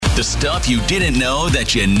The stuff you didn't know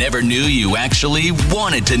that you never knew you actually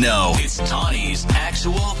wanted to know. It's Tawinee's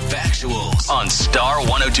Actual Factuals on Star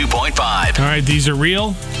 102.5. All right, these are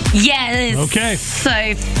real? Yes. Okay.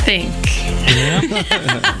 I think.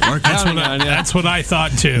 Yeah. We're counting on you. That's what I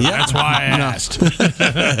thought, too. Yeah. That's why I asked.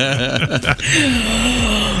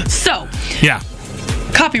 So, Yeah.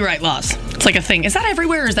 copyright laws. It's like a thing. Is that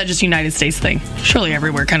everywhere or is that just a United States thing? Surely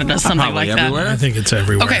everywhere kind of does something Probably like everywhere. I think it's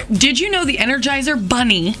everywhere. that. Okay, did you know the Energizer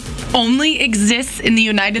Bunny only exists in the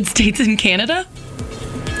United States and Canada?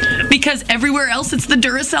 Because everywhere else it's the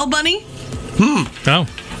Duracell Bunny? Oh.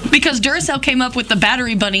 Because Duracell came up with the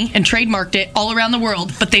battery bunny and trademarked it all around the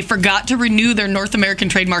world, but they forgot to renew their North American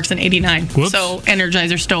trademarks in '89. Whoops. So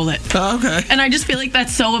Energizer stole it. Oh, okay. And I just feel like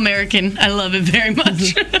that's so American. I love it very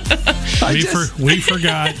much. We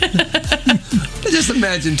forgot. Just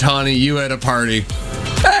imagine, Tawny, you at a party.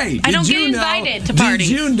 Hey, I don't get invited to parties.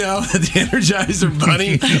 Did you know that the Energizer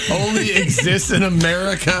Bunny only exists in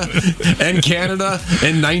America and Canada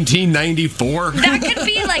in 1994? That could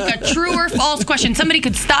be like a true or false question. Somebody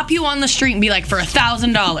could stop you on the street and be like, for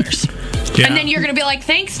 $1,000. Yeah. And then you're going to be like,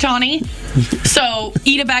 thanks, Tawny. So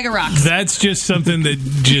eat a bag of rocks. That's just something that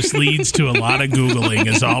just leads to a lot of Googling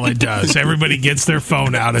is all it does. Everybody gets their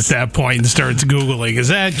phone out at that point and starts Googling. Is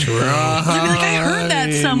that true? I heard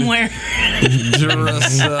that somewhere.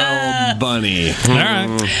 Duracell Bunny. All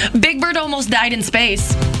right. Big Bird almost died in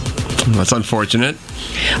space. That's unfortunate.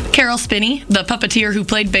 Carol Spinney, the puppeteer who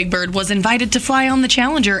played Big Bird, was invited to fly on the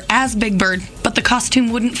Challenger as Big Bird, but the costume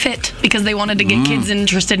wouldn't fit because they wanted to get kids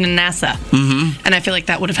interested in NASA. Mm-hmm. And I feel like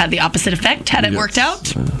that would have had the opposite effect had it worked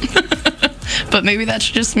out. But maybe that's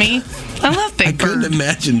just me. I love Big Bird. I couldn't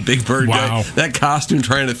imagine Big Bird. Wow. That costume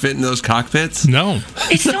trying to fit in those cockpits. No.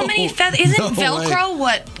 It's so many feathers. Isn't Velcro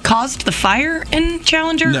what caused the fire in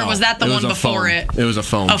Challenger? No, or was that the one before foam. it? It was a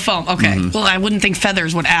foam. A foam, okay. Mm-hmm. Well, I wouldn't think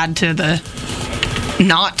feathers would add to the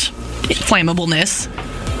not flammableness.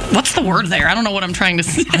 What's the word there? I don't know what I'm trying to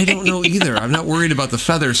say. I don't know either. I'm not worried about the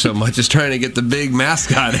feathers so much as trying to get the big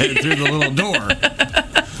mascot head through the little door.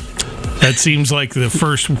 That seems like the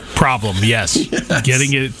first problem, yes.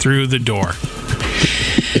 Getting it through the door.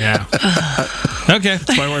 Yeah. Okay.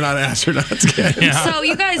 That's why we're not astronauts, guys. Yeah. So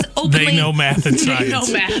you guys openly... They know math and They science.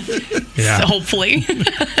 know math. Yeah. Hopefully.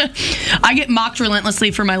 I get mocked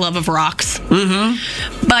relentlessly for my love of rocks.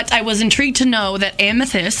 Mm-hmm. But I was intrigued to know that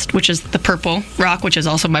amethyst, which is the purple rock, which is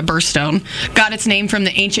also my birthstone, got its name from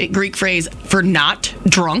the ancient Greek phrase for not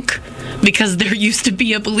drunk, because there used to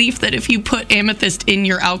be a belief that if you put amethyst in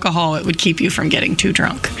your alcohol, it would keep you from getting too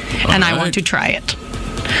drunk. And I want to try it.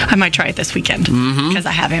 I might try it this weekend because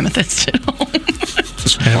I have amethyst at home.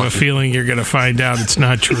 I have a feeling you're going to find out it's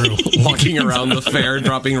not true. Walking around the fair,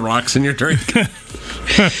 dropping rocks in your drink.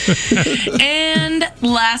 And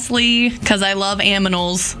lastly, because I love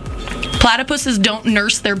aminals, platypuses don't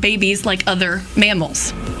nurse their babies like other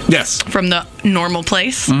mammals Yes. from the normal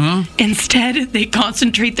place. Mm-hmm. Instead, they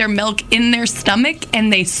concentrate their milk in their stomach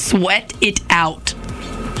and they sweat it out.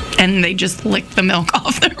 And they just lick the milk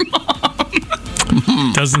off their mom.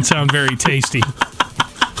 Doesn't sound very tasty.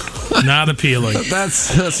 Not appealing. That's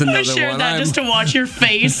another one. I shared that just to watch your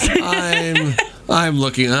face. I'm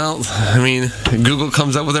looking out. I mean, Google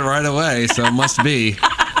comes up with it right away, so it must be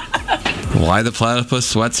why the platypus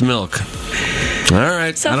sweats milk. All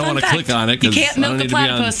right. So I don't fun want to fact, click on it you because can't milk the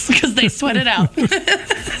platypus because they sweat it out.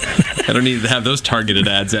 I don't need to have those targeted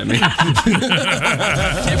ads at me.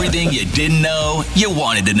 Everything you didn't know, you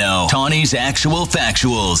wanted to know. Tawinee's Actual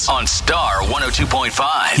Factuals on Star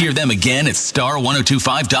 102.5. Hear them again at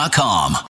star1025.com.